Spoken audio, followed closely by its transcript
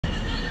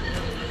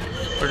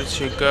Where did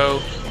she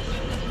go?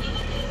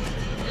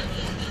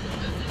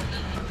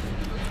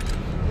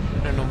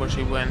 I don't know where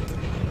she went.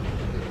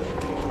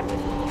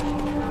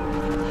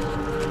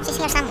 She's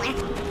here somewhere. A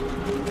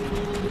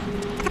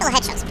couple of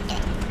headshots would do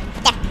it.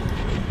 There.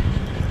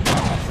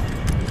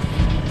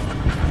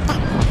 There.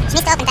 She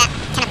needs to open that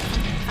canopy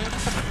thing.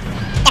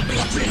 There.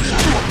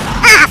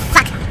 Ah,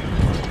 fuck!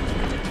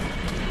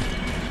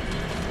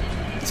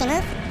 Did she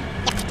move?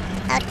 Yep.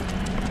 Load.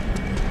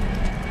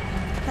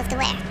 Move to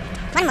where?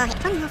 One more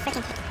hit. One more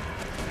freaking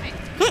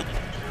hit.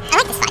 I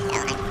like this fight though.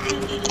 I'm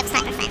a bit of a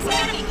sniper fan.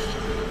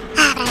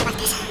 Ah, but I don't like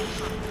this.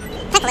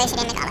 Thankfully she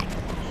didn't make color.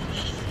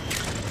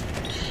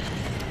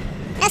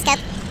 No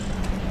scope.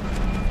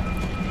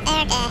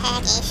 Where the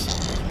heck is she?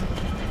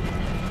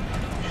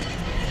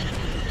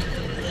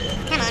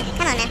 Come on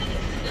now.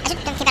 I should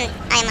keep an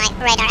eye on my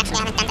radar. Actually, I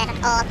haven't done that at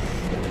all.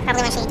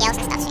 Probably when she yells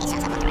and stuff, she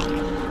shows up on the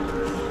radar.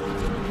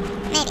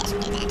 Maybe I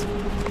should do that.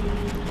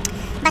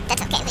 But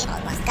that's okay, we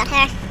almost got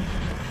her.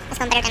 That's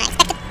gone better than I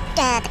expected.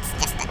 That's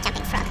just a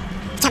jumping frog.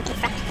 Jumping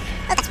frog.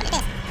 Oh, that's what it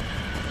is.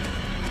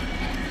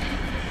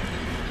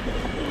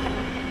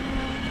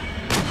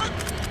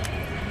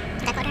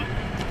 Did I got her?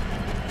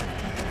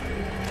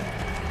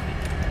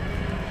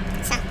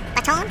 So,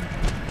 baton?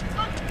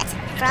 That's a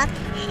frog.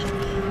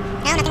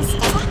 No, nothing's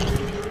happening.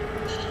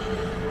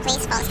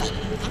 Please fall asleep.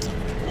 Thank you.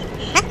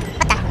 Huh?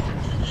 What the?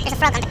 There's a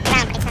frog on the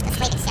ground, but it's not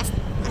asleep, it's just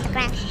on the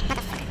ground.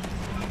 Motherfucker.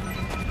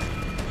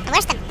 And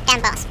where's the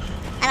damn boss?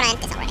 I wanna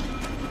end this already.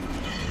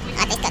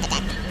 Oh, they go to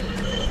that.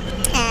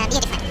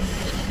 Beauty fight.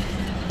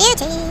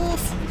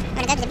 Beauties! I'm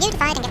gonna go to the beauty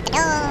fight and get the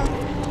doll.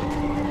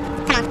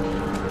 Come on.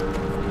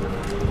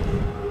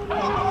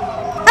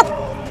 Oh!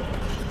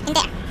 In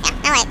there. Yeah,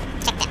 now I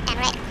checked that down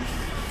right.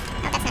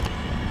 Oh, that's not the...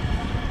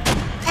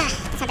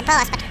 that's not the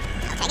boss, but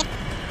I'll take it.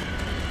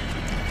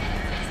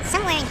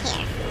 Somewhere in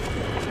here.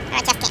 Or I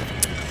just came.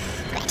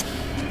 Great.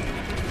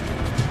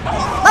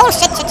 Oh,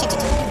 shit.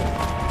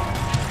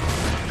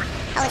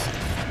 Holy shit.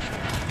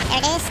 There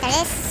it is.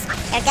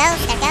 There it goes.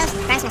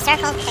 Runs in a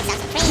circle, takes out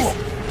some trees.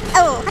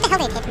 Oh, what the hell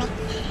did it hit me?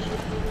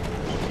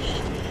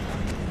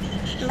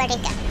 Where did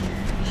it go?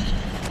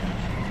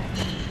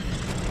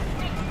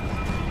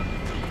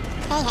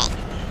 Hey,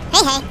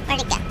 where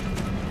did it go?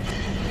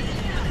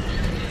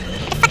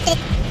 Where the fuck did it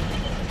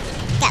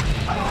go?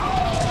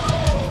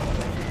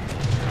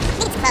 I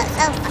think it's close.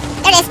 Oh, fuck.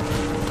 There it is.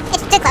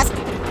 It's too close.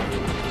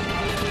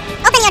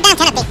 Open your damn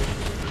canopy.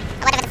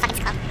 Or whatever the fuck it's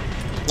called.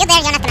 You there,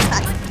 you're not gonna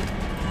explode.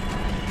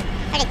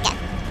 Where'd it go?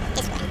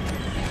 This way.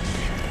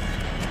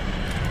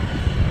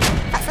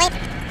 Fall asleep.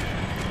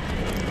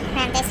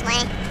 Around this way.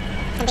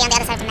 Can be on the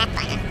other side of the map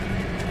by now.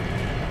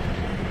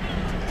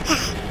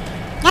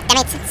 God damn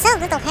it, it's so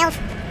little health.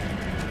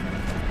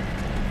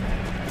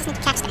 Just need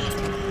to catch the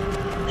master.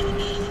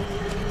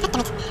 God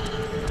damn it.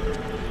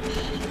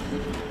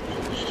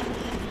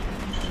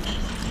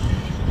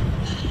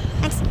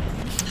 Let's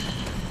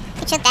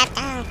shoot that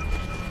down.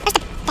 Where's the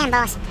damn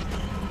boss?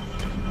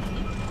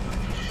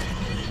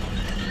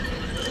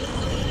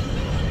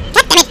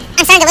 God damn it!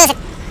 I'm starting to lose it.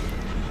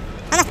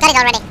 Almost got it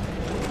already.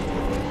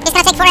 It's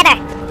gonna take forever.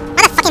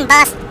 Motherfucking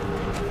boss.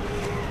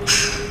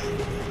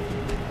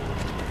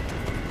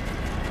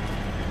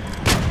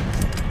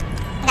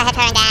 I hit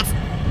her in the ass.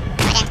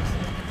 No, I didn't.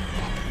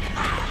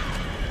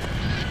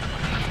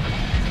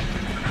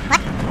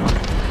 What?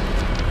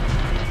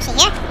 Is she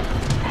here?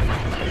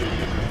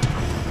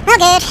 Oh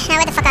good. Now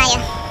where the fuck are you?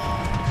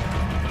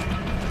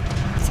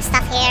 There's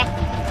stuff here.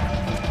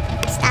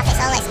 Stuff is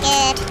always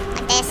good.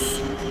 Like this.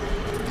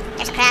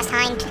 There's a grass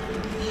hind.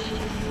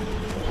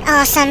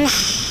 Awesome.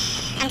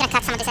 I'm gonna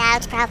cut some of this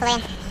out,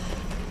 probably.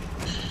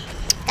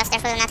 Because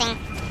there's really nothing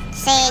to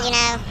say, you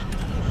know.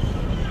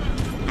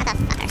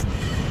 Motherfuckers.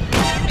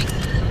 Oh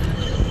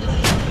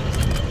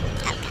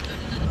god.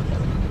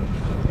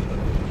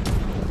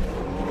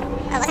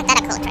 Oh, wasn't that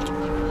a cool trick?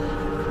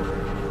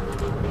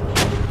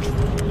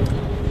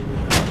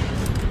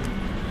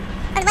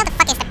 Where the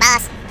fuck is the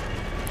boss?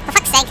 For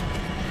fuck's sake.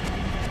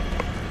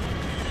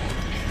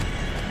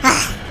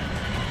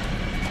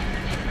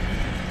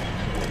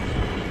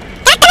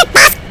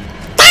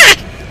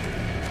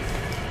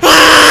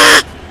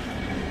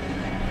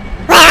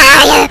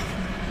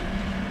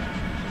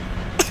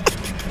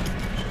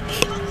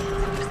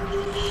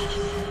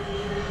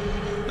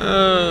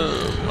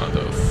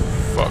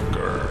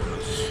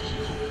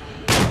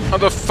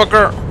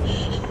 Motherfucker!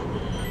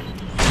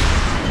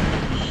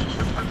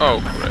 Oh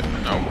great,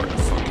 now where the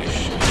fuck is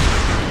she?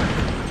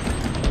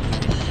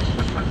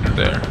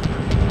 There.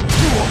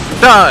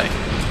 Die!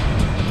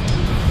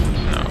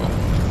 No.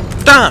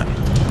 Die!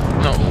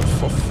 No,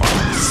 for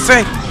fuck's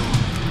sake!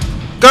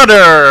 Got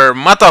her!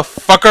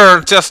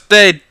 Motherfucker! Just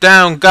stay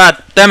down,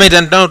 god damn it,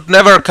 and don't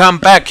never come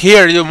back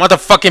here, you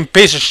motherfucking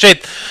piece of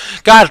shit!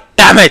 God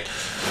damn it!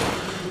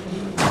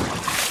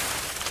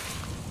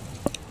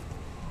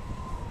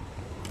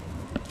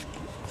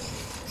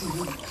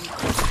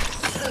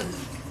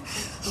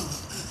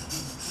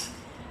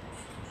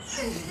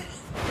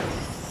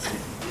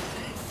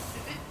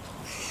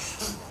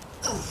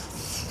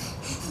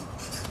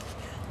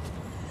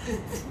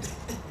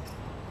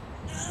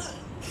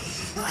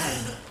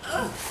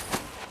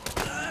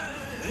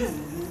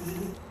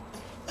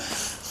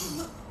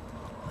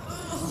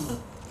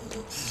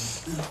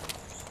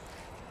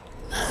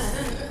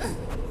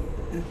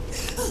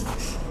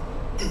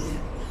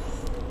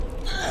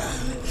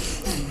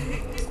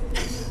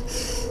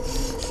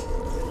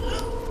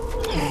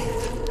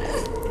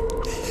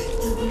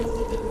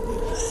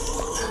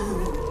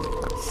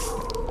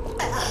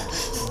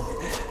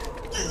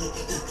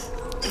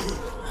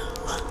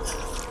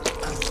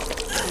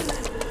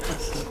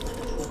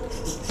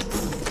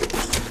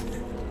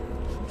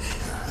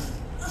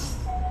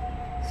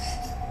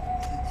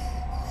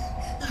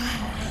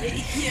 I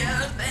hear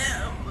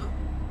them.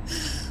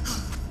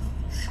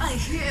 I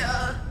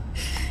hear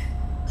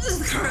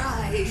the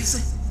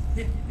cries.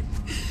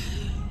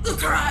 The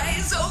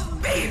cries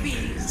of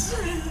babies.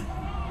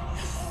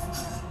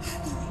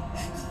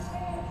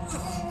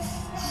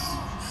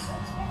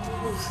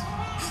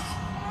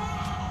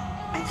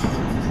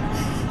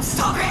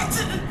 Stop it!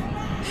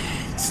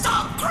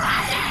 Stop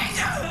crying!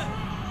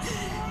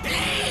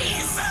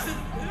 Please!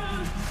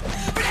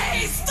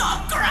 Please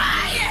stop crying!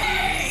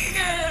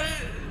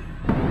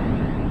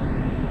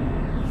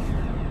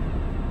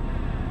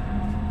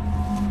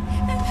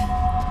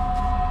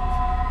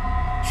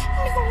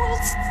 No,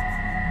 Walt.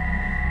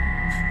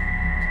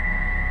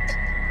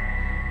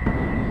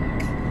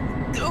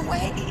 Go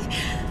away.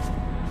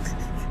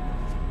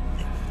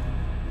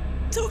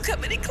 Don't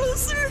come any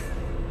closer.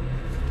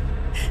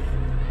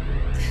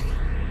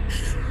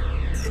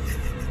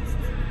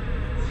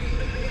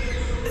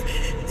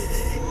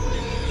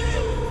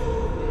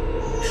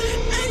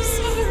 I'm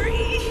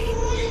sorry.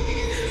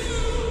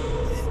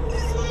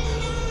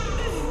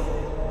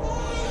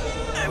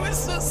 I was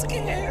so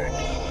scared.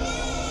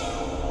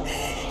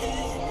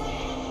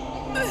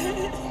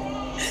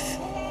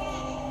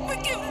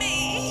 Forgive me.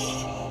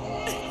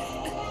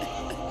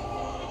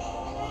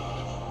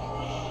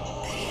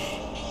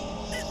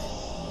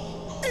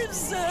 I'm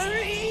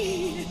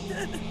sorry.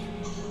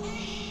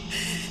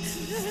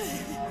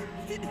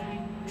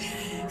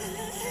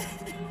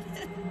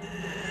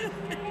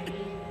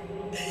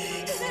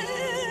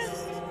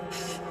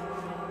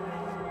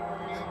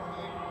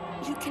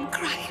 You can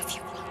cry if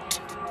you want.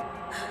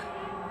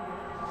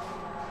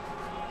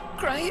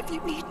 Cry if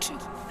you need to.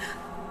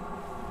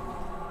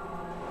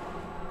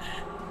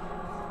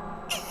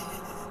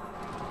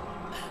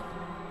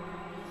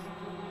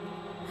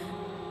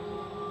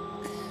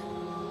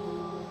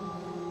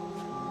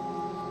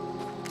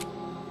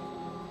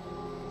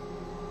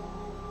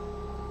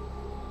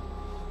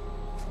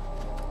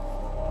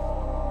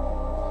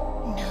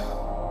 No.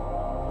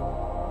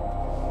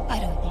 I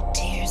don't need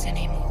tears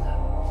anymore.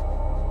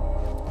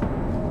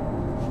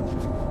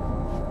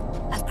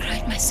 I've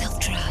cried myself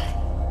dry.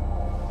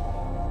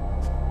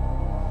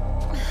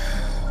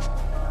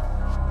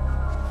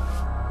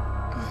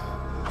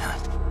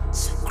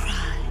 So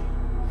cry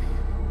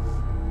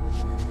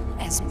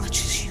as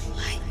much as you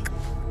like.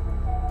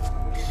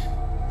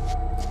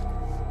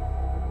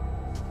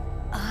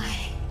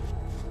 I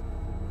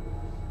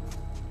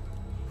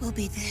will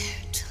be there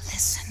to